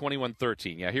lead is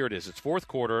 21-13. Yeah, here it is. It's fourth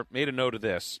quarter. Made a note of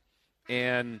this.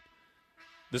 And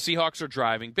the Seahawks are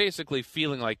driving, basically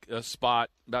feeling like a spot,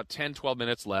 about 10, 12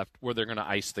 minutes left, where they're going to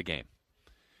ice the game.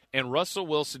 And Russell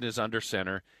Wilson is under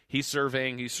center. He's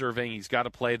surveying. He's got a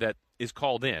play that is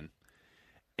called in.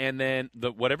 And then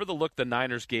whatever the look the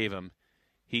Niners gave him,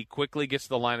 he quickly gets to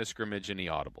the line of scrimmage and he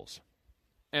audibles.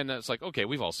 And it's like, okay,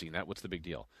 we've all seen that. What's the big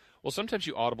deal? Well, sometimes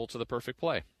you audible to the perfect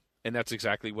play. And that's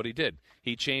exactly what he did.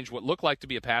 He changed what looked like to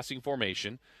be a passing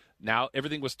formation. Now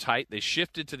everything was tight. They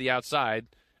shifted to the outside.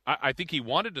 I think he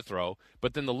wanted to throw,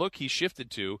 but then the look he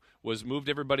shifted to was moved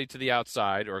everybody to the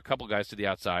outside, or a couple guys to the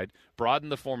outside,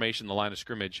 broadened the formation, the line of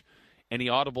scrimmage, and he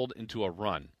audibled into a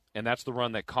run. And that's the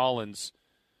run that Collins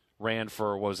ran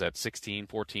for, what was that, 16,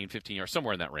 14, 15 yards,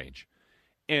 somewhere in that range.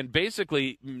 And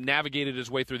basically navigated his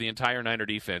way through the entire Niner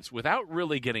defense without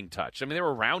really getting touched. I mean, they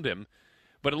were around him,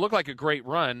 but it looked like a great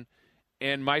run,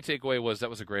 and my takeaway was that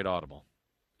was a great audible.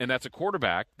 And that's a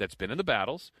quarterback that's been in the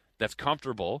battles, that's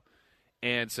comfortable,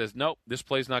 and says, nope, this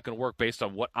play's not going to work based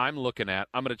on what I'm looking at.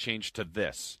 I'm going to change to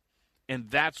this.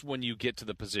 And that's when you get to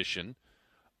the position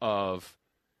of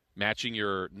matching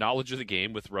your knowledge of the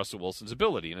game with Russell Wilson's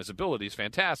ability. And his ability is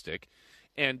fantastic.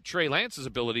 And Trey Lance's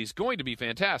ability is going to be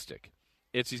fantastic.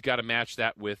 He's got to match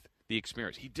that with the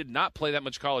experience. He did not play that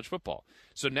much college football.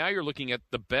 So now you're looking at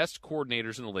the best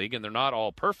coordinators in the league, and they're not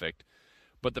all perfect,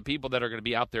 but the people that are going to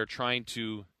be out there trying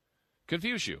to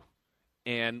confuse you.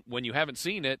 And when you haven't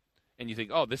seen it, and you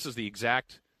think, oh, this is the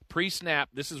exact pre-snap,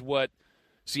 this is what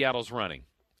Seattle's running.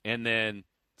 And then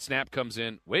snap comes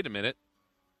in, wait a minute,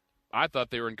 I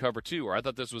thought they were in cover 2, or I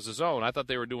thought this was a zone. I thought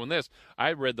they were doing this.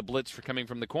 I read the blitz for coming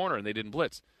from the corner, and they didn't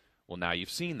blitz. Well, now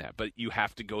you've seen that, but you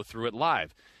have to go through it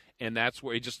live. And that's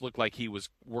where it just looked like he was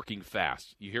working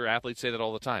fast. You hear athletes say that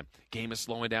all the time. Game is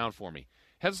slowing down for me.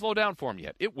 Hasn't slowed down for him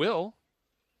yet. It will.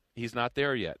 He's not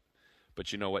there yet.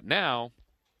 But you know what? Now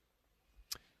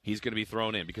he's going to be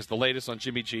thrown in because the latest on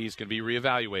Jimmy G is going to be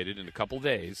reevaluated in a couple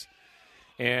days.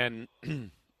 And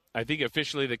I think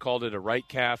officially they called it a right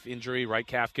calf injury, right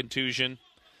calf contusion.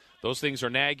 Those things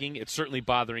are nagging. It's certainly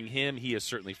bothering him. He is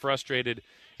certainly frustrated.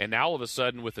 And now all of a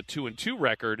sudden with a 2-2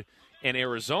 record and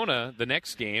Arizona the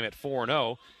next game at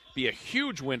 4-0, be a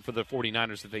huge win for the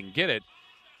 49ers if they can get it.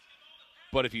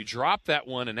 But if you drop that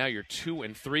one and now you're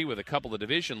 2-3 with a couple of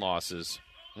division losses,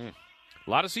 a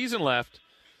lot of season left,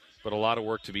 but a lot of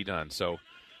work to be done. So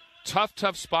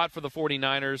tough spot for the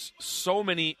 49ers. So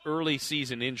many early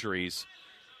season injuries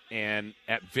and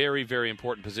at very, very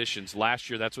important positions. Last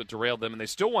year, that's what derailed them, and they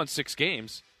still won 6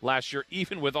 games last year,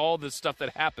 even with all this stuff that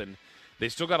happened. They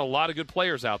still got a lot of good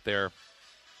players out there,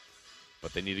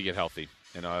 but they need to get healthy.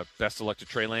 And best of luck to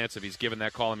Trey Lance if he's given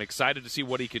that call. I'm excited to see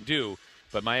what he can do,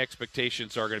 but my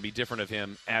expectations are going to be different of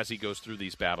him as he goes through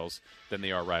these battles than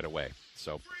they are right away.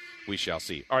 So we shall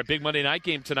see. All right, big Monday night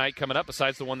game tonight coming up,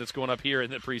 besides the one that's going up here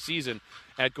in the preseason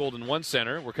at Golden One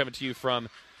Center. We're coming to you from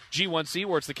G1C,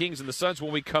 where it's the Kings and the Suns.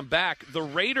 When we come back, the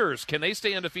Raiders, can they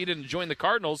stay undefeated and join the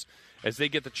Cardinals as they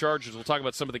get the Chargers? We'll talk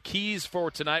about some of the keys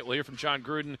for tonight. We'll hear from John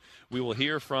Gruden. We will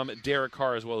hear from Derek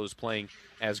Carr as well, who's playing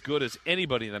as good as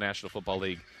anybody in the National Football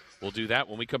League. We'll do that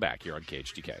when we come back here on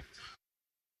KHTK.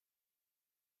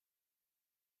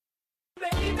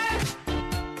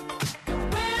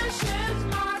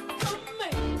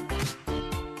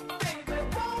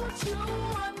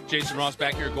 Jason Ross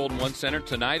back here at Golden One Center.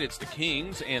 Tonight it's the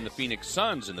Kings and the Phoenix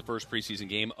Suns in the first preseason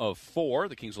game of 4.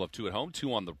 The Kings will have 2 at home,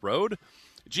 2 on the road.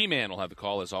 G-Man will have the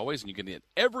call as always, and you can get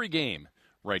every game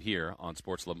right here on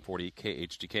Sports 1140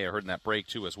 KHTK. I heard in that break,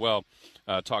 too, as well,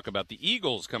 talk about the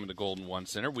Eagles coming to Golden One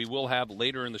Center. We will have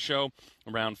later in the show,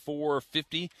 around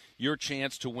 4:50, your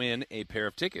chance to win a pair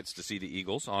of tickets to see the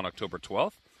Eagles on October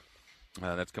 12th.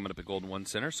 That's coming up at Golden One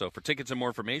Center. So for tickets and more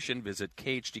information, visit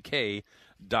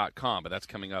KHTK.com. But that's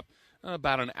coming up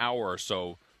about an hour or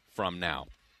so from now.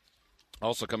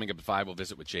 Also coming up at 5, we'll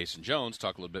visit with Jason Jones,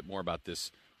 talk a little bit more about this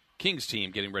Kings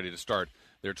team getting ready to start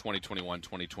their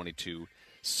 2021-2022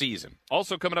 season.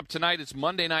 Also coming up tonight, it's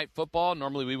Monday Night Football.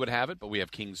 Normally we would have it, but we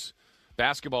have Kings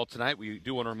basketball tonight. We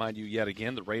do want to remind you yet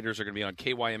again, the Raiders are going to be on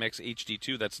KYMX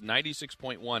HD2. That's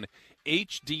 96.1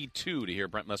 HD2 to hear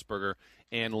Brent Musburger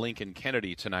and Lincoln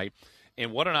Kennedy tonight.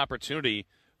 And what an opportunity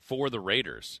for the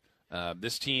Raiders.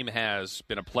 This team has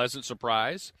been a pleasant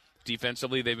surprise.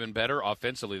 Defensively, they've been better.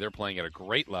 Offensively, they're playing at a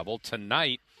great level.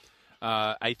 Tonight,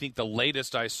 I think the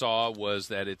latest I saw was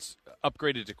that it's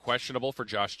upgraded to questionable for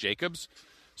Josh Jacobs.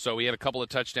 So he had a couple of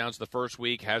touchdowns the first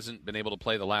week, hasn't been able to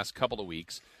play the last couple of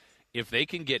weeks. If they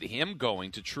can get him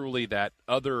going to truly that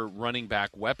other running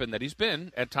back weapon that he's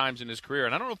been at times in his career,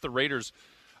 and I don't know if the Raiders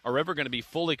are ever going to be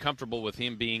fully comfortable with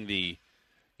him being the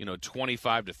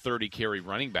 25 to 30 carry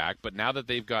running back, but now that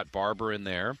they've got Barber in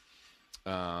there,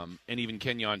 and even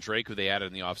Kenyon Drake, who they added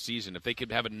in the offseason, if they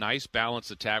could have a nice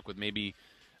balanced attack with maybe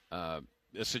a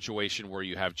situation where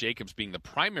you have Jacobs being the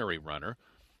primary runner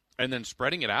and then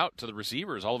spreading it out to the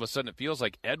receivers, all of a sudden it feels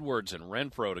like Edwards and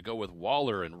Renfro to go with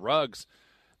Waller and Ruggs.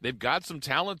 They've got some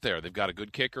talent there. They've got a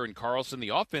good kicker in Carlson. The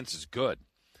offense is good,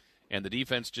 and the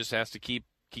defense just has to keep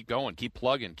going, keep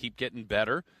plugging, keep getting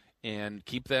better, and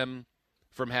keep them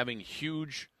from having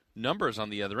huge numbers on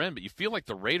the other end. But you feel like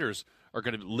the Raiders are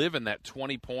going to live in that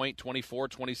 20-point, 24,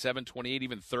 27, 28,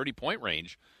 even 30-point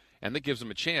range, and that gives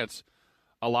them a chance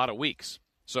a lot of weeks.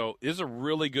 So it is a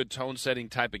really good tone-setting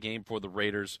type of game for the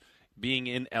Raiders. Being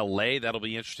in L.A., that'll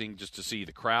be interesting just to see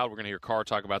the crowd. We're going to hear Carr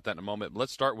talk about that in a moment. But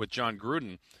let's start with John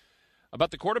Gruden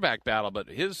about the quarterback battle, but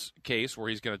his case where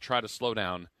he's going to try to slow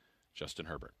down Justin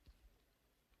Herbert.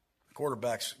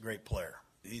 Quarterback's a great player.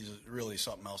 He's really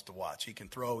something else to watch. He can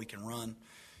throw, he can run,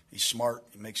 he's smart,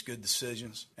 he makes good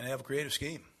decisions, and they have a creative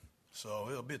scheme. So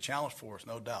it'll be a challenge for us,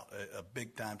 no doubt, a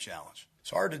big-time challenge.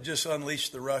 It's hard to just unleash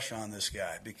the rush on this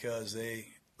guy because they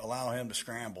allow him to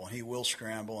scramble, and he will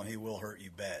scramble, and he will hurt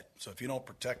you bad. So if you don't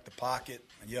protect the pocket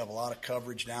and you have a lot of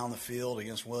coverage down the field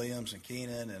against Williams and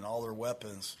Keenan and all their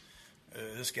weapons,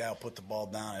 this guy will put the ball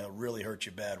down. It'll really hurt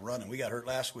you bad running. We got hurt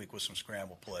last week with some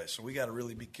scramble plays, so we got to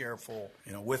really be careful,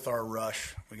 with our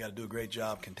rush. We got to do a great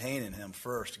job containing him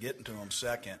first, getting to him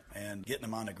second, and getting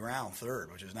him on the ground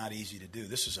third, which is not easy to do.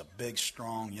 This is a big,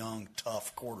 strong, young,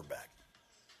 tough quarterback.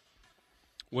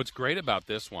 What's great about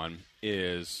this one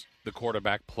is the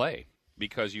quarterback play,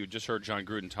 because you just heard John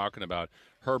Gruden talking about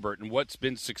Herbert, and what's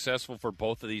been successful for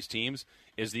both of these teams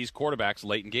is these quarterbacks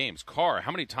late in games. Carr,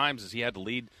 how many times has he had to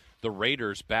lead the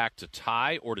Raiders back to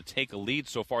tie or to take a lead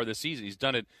so far this season? He's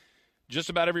done it just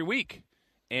about every week,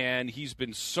 and he's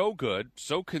been so good,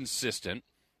 so consistent,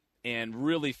 and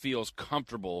really feels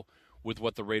comfortable with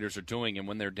what the Raiders are doing. And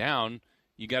when they're down,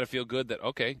 you got to feel good that,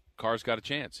 okay, Carr's got a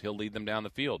chance. He'll lead them down the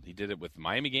field. He did it with the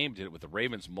Miami game, did it with the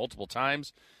Ravens multiple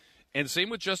times. And same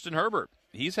with Justin Herbert.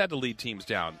 He's had to lead teams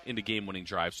down into game-winning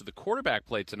drives. So the quarterback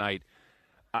play tonight,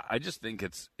 I just think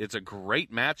it's a great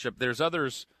matchup. There's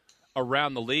others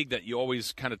around the league that you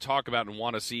always kind of talk about and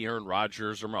want to see, Aaron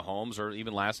Rodgers or Mahomes or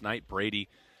even last night Brady.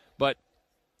 But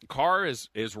Carr is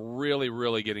really,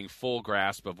 really getting full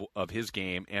grasp of his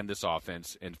game and this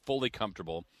offense and fully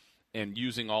comfortable and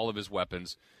using all of his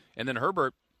weapons. And then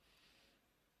Herbert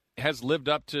has lived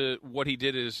up to what he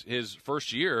did his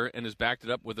first year and has backed it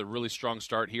up with a really strong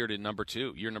start here to year number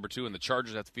two, and the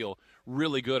Chargers have to feel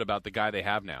really good about the guy they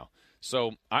have now.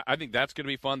 So I think that's going to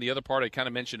be fun. The other part, I kind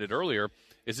of mentioned it earlier,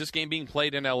 is this game being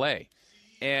played in L.A.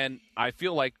 And I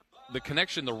feel like the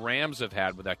connection the Rams have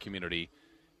had with that community,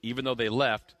 even though they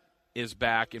left, is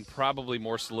back and probably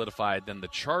more solidified than the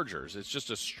Chargers. It's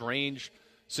just a strange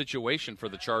situation for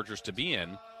the Chargers to be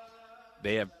in.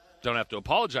 They don't have to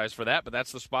apologize for that, but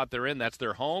that's the spot they're in. That's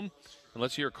their home. And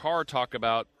let's hear Carr talk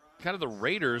about kind of the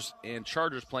Raiders and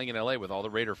Chargers playing in L.A. with all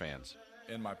the Raider fans.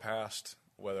 In my past,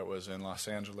 whether it was in Los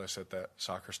Angeles at that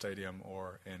soccer stadium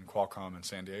or in Qualcomm in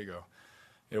San Diego,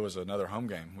 it was another home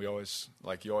game. You always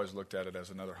looked at it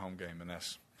as another home game, and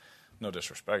that's no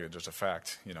disrespect, it's just a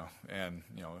fact, and,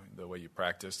 the way you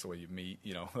practice, the way you meet,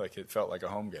 like it felt like a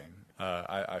home game.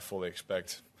 I fully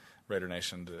expect Raider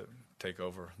Nation take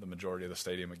over the majority of the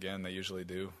stadium again. They usually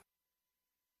do.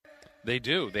 They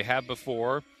do. They have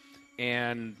before.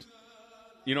 And,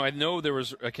 I know there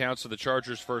was accounts of the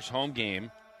Chargers' first home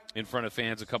game in front of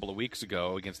fans a couple of weeks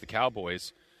ago against the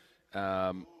Cowboys.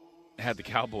 Had the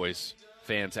Cowboys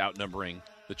fans outnumbering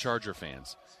the Charger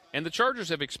fans. And the Chargers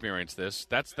have experienced this.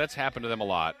 That's happened to them a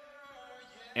lot.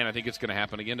 And I think it's going to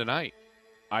happen again tonight.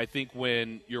 I think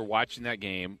when you're watching that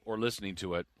game or listening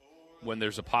to it, when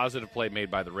there's a positive play made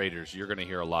by the Raiders, you're going to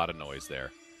hear a lot of noise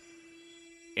there.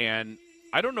 And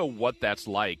I don't know what that's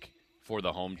like for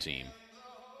the home team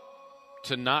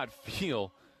to not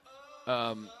feel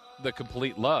the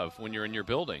complete love when you're in your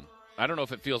building. I don't know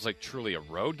if it feels like truly a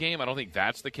road game. I don't think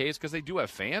that's the case because they do have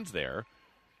fans there.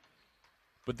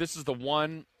 But this is the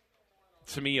one,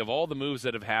 to me, of all the moves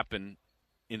that have happened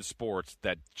in sports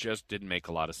that just didn't make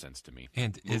a lot of sense to me.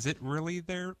 And is it really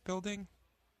their building?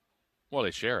 Well,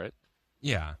 they share it.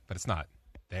 Yeah, but it's not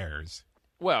theirs.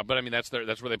 Well, but I mean, that's where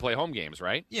they play home games,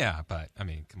 right? Yeah, but I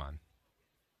mean, come on.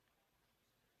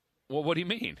 Well, what do you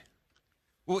mean?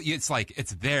 Well, it's like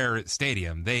it's their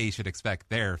stadium. They should expect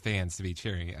their fans to be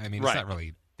cheering. I mean, It's not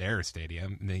really their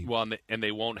stadium. And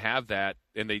they won't have that.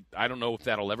 And I don't know if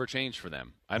that'll ever change for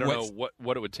them. I don't know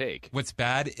what it would take. What's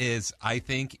bad is I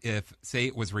think if, say,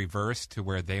 it was reversed to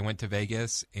where they went to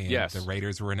Vegas and the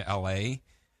Raiders were in L.A.,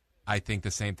 I think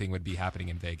the same thing would be happening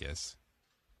in Vegas.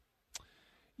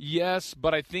 Yes,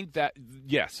 but I think that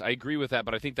I agree with that.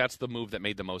 But I think that's the move that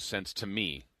made the most sense to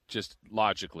me. Just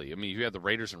logically. I mean, you have the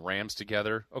Raiders and Rams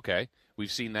together. Okay,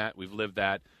 we've seen that. We've lived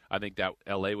that. I think that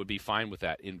L.A. would be fine with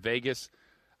that. In Vegas,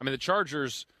 I mean, the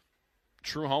Chargers'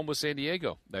 true home was San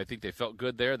Diego. I think they felt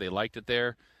good there. They liked it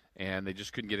there, and they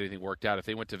just couldn't get anything worked out. If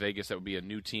they went to Vegas, that would be a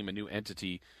new team, a new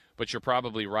entity. But you're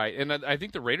probably right. And I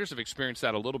think the Raiders have experienced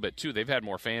that a little bit, too. They've had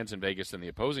more fans in Vegas than the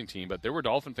opposing team, but there were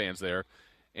Dolphin fans there,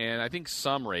 and I think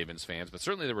some Ravens fans, but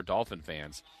certainly there were Dolphin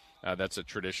fans. That's a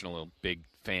traditional big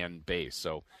fan base.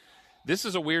 So this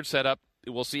is a weird setup.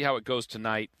 We'll see how it goes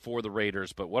tonight for the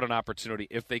Raiders, but what an opportunity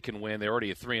if they can win. They're already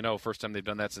at 3-0, first time they've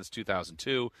done that since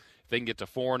 2002. If they can get to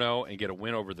 4-0 and get a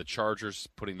win over the Chargers,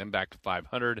 putting them back to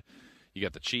 500, you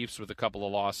got the Chiefs with a couple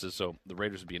of losses, so the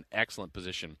Raiders would be in excellent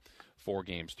position 4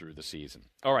 games through the season.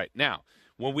 All right, now,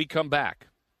 when we come back,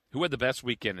 who had the best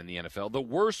weekend in the NFL, the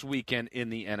worst weekend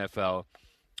in the NFL?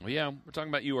 Well, yeah, we're talking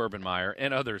about you, Urban Meyer,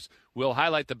 and others. We'll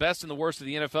highlight the best and the worst of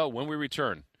the NFL when we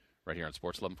return right here on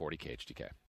Sports 1140 KHTK.